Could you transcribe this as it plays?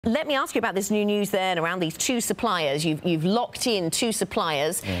Let me ask you about this new news then around these two suppliers. You've locked in two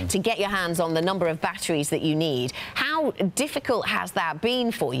suppliers to get your hands on the number of batteries that you need. How difficult has that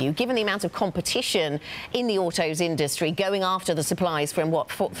been for you, given the amount of competition in the autos industry, going after the supplies from,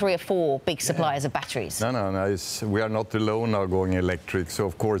 what, three or four big suppliers of batteries? No. We are not alone now going electric. So,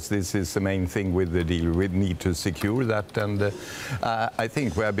 of course, this is the main thing with the deal. We need to secure that. And I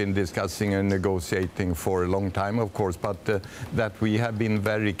think we have been discussing and negotiating for a long time, of course, but that we have been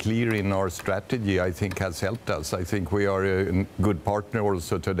very clear in our strategy, I think, has helped us. I think we are a good partner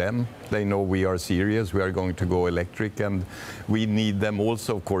also to them. They know we are serious. We are going to go electric, and we need them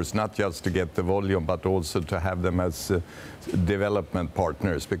also, of course, not just to get the volume, but also to have them as development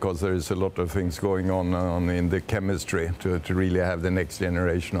partners, because there is a lot of things going on in the chemistry to really have the next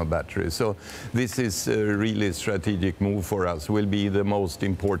generation of batteries. So this is a really strategic move for us. Will be the most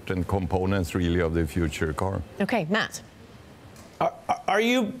important components really of the future car. Okay, Matt. Are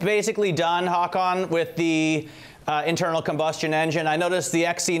you basically done, Hakan, with the internal combustion engine? I noticed the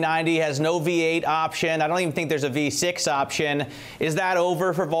XC90 has no V8 option. I don't even think there's a V6 option. Is that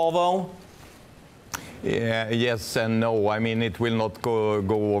over for Volvo? Yeah, yes and no. I mean, it will not go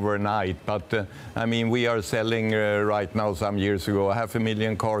overnight, but I mean, we are selling right now, some years ago,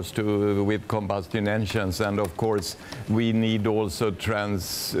 500,000 cars with combustion engines, and of course we need also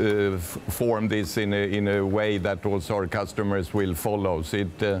transform this in a way that also our customers will follow. So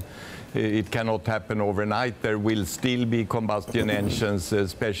it cannot happen overnight. There will still be combustion engines,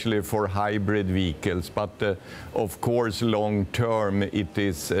 especially for hybrid vehicles. But of course, long term, it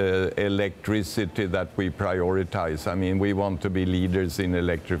is electricity that we prioritize. I mean, we want to be leaders in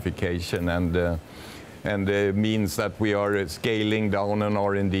electrification, and means that we are scaling down on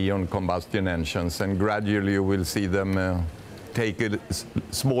R&D on combustion engines, and gradually you will see them take a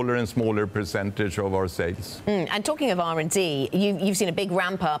smaller and smaller percentage of our sales. And talking of R&D, you've seen a big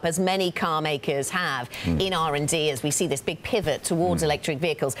ramp up, as many car makers have, in R&D, as we see this big pivot towards electric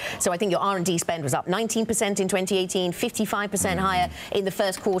vehicles. So I think your R&D spend was up 19% in 2018, 55% higher in the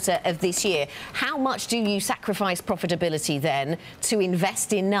first quarter of this year. How much do you sacrifice profitability then to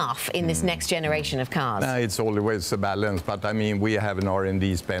invest enough in this next generation of cars? It's always a balance, but I mean, we have an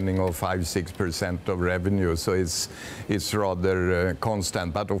R&D spending of 5-6% of revenue, so it's rather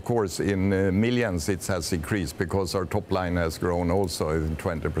constant. But of course, in millions it has increased because our top line has grown also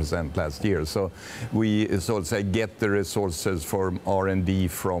 20% last year. So we, so to say, get the resources for R&D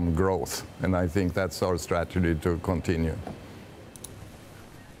from growth, and I think that's our strategy to continue.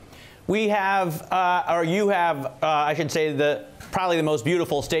 We have, or you have, I should say, probably the most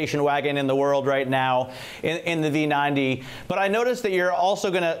beautiful station wagon in the world right now in the V90. But I noticed that you're also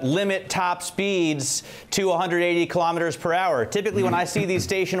going to limit top speeds to 180 kilometers per hour. Typically, when I see these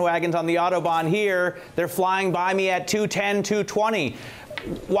station wagons on the Autobahn here, they're flying by me at 210, 220.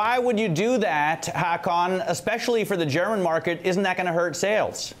 Why would you do that, Hakan, especially for the German market? Isn't that going to hurt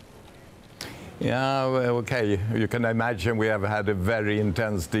sales? Yeah, well, okay. You can imagine we have had a very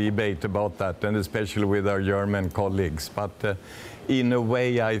intense debate about that, and especially with our German colleagues. But in a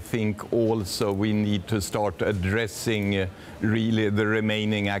way, I think also we need to start addressing really the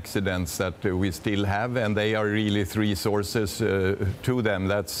remaining accidents that we still have, and they are really three sources to them.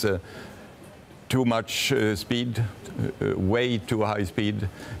 That's too much speed, way too high speed.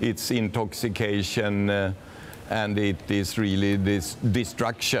 It's intoxication, and it is really this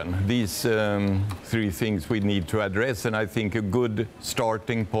destruction. These three things we need to address, and I think a good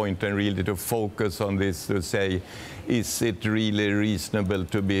starting point and really to focus on this, to say, is it really reasonable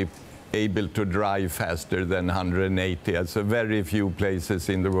to be able to drive faster than 180? It's a very few places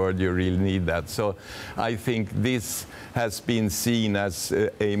in the world you really need that. So I think this has been seen as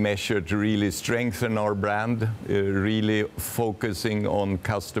a measure to really strengthen our brand, really focusing on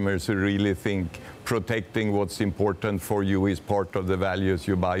customers who really think protecting what's important for you is part of the values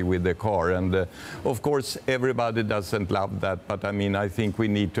you buy with the car. And of course, everybody doesn't love that, but I mean, I think we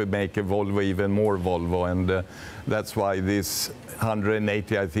need to make a Volvo even more Volvo, and that's why this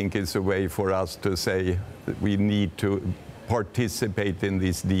 180, I think, is a way for us to say that we need to participate in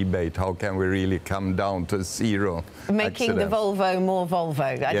this debate. How can we really come down to zero Making accidents? the Volvo more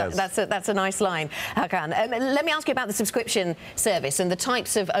Volvo. Yes. That's a nice line, Hakan. Let me ask you about the subscription service and the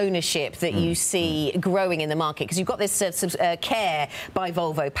types of ownership that you see growing in the market, because you've got this Care by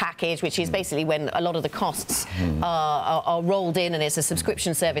Volvo package, which is basically when a lot of the costs are rolled in, and it's a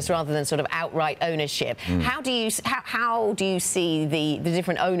subscription service rather than sort of outright ownership. How do you see the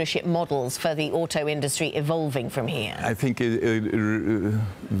different ownership models for the auto industry evolving from here? I think a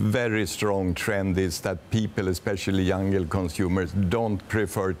very strong trend is that people, especially younger consumers, don't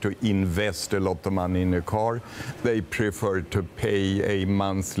prefer to invest a lot of money in a car. They prefer to pay a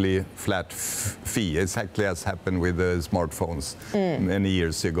monthly flat fee, exactly as happened with the smartphones many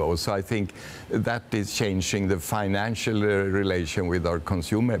years ago. So I think that is changing the financial relation with our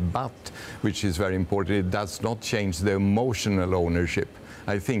consumer, but, which is very important, it does not change the emotional ownership.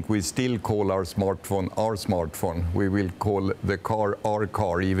 I think we still call our smartphone. We will call the car our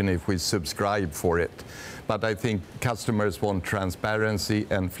car, even if we subscribe for it. But I think customers want transparency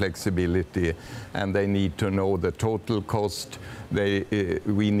and flexibility, and they need to know the total cost.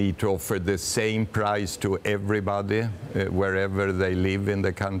 We need to offer the same price to everybody, wherever they live in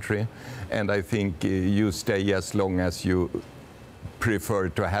the country. And I think you stay as long as you prefer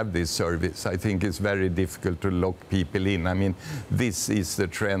to have this service. I think it's very difficult to lock people in. I mean, this is the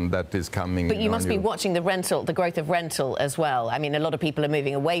trend that is coming. But you must be watching the growth of rental as well. I mean, a lot of people are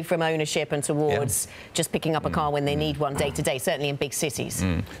moving away from ownership and towards just picking up a car when they need one day to day, certainly in big cities.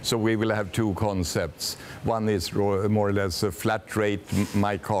 So we will have two concepts. One is more or less a flat rate,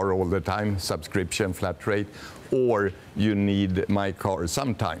 my car all the time, subscription flat rate. Or you need my car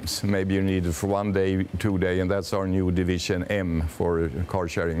sometimes. Maybe you need it for 1 day, 2 days, and that's our new division M for car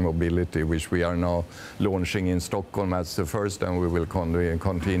sharing mobility, which we are now launching in Stockholm as the first, and we will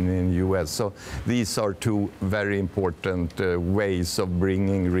continue in the US. So these are two very important ways of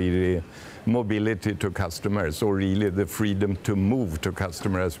bringing really mobility to customers, or really the freedom to move to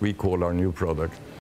customers, as we call our new product.